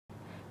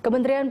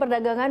Kementrian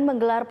Perdagangan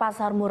menggelar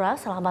Pasar Murah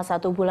selama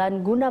 1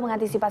 bulan guna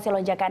mengantisipasi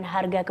lonjakan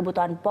harga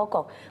kebutuhan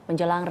pokok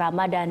menjelang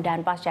Ramadhan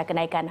dan pasca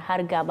kenaikan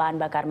harga bahan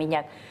bakar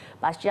minyak.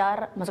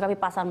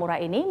 Pasar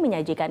Murah ini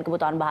menyajikan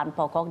kebutuhan bahan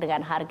pokok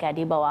dengan harga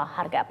di bawah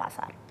harga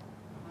pasar.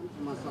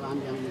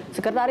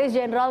 Sekretaris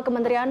Jenderal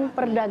Kementrian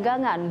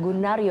Perdagangan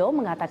Gunaryo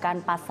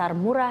mengatakan Pasar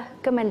Murah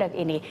Kemendag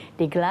ini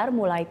digelar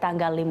mulai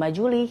tanggal 5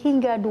 Juli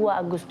hingga 2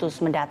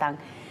 Agustus mendatang.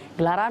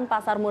 Gelaran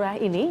Pasar Murah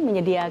ini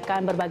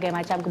menyediakan berbagai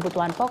macam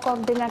kebutuhan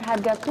pokok dengan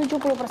harga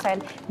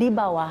 70% di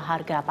bawah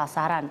harga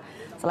pasaran.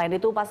 Selain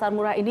itu, Pasar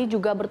Murah ini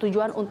juga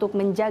bertujuan untuk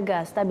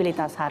menjaga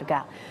stabilitas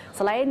harga.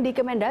 Selain di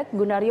Kemendag,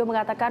 Gunaryo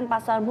mengatakan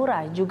Pasar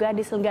Murah juga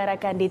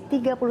diselenggarakan di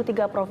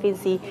 33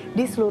 provinsi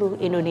di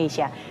seluruh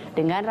Indonesia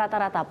dengan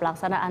rata-rata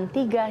pelaksanaan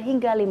 3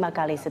 hingga 5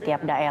 kali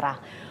setiap daerah.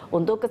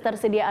 Untuk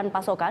ketersediaan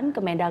pasokan,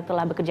 Kemendag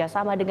telah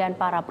bekerjasama dengan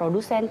para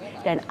produsen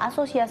dan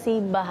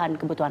asosiasi bahan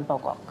kebutuhan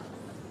pokok.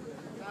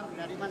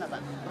 Dari mana, Pak?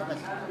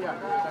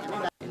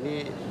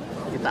 Ini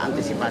kita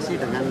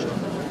antisipasi dengan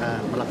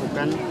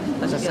melakukan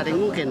sesering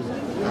mungkin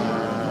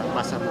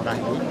pasar murah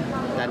ini,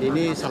 dan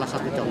ini salah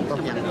satu contoh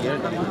yang real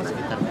di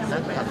sekitar kita,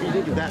 tapi ini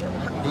juga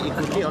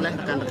diikuti oleh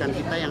rekan-rekan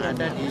kita yang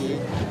ada di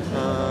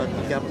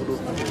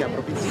 33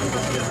 provinsi.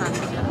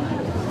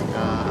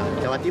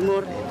 Jawa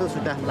Timur itu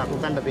sudah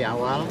melakukan lebih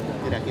awal,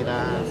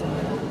 kira-kira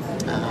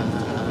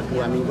 2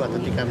 minggu atau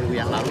 3 minggu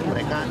yang lalu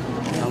mereka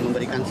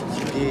memberikan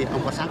subsidi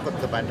ongkos angkut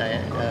kepada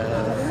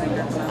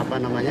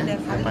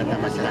kepada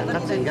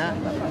masyarakat, sehingga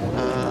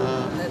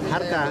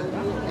harga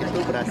itu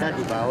berada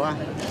di bawah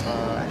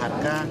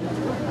harga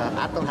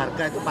atau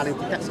harga itu paling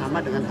tidak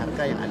sama dengan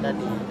harga yang ada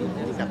di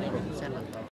tingkat produsen.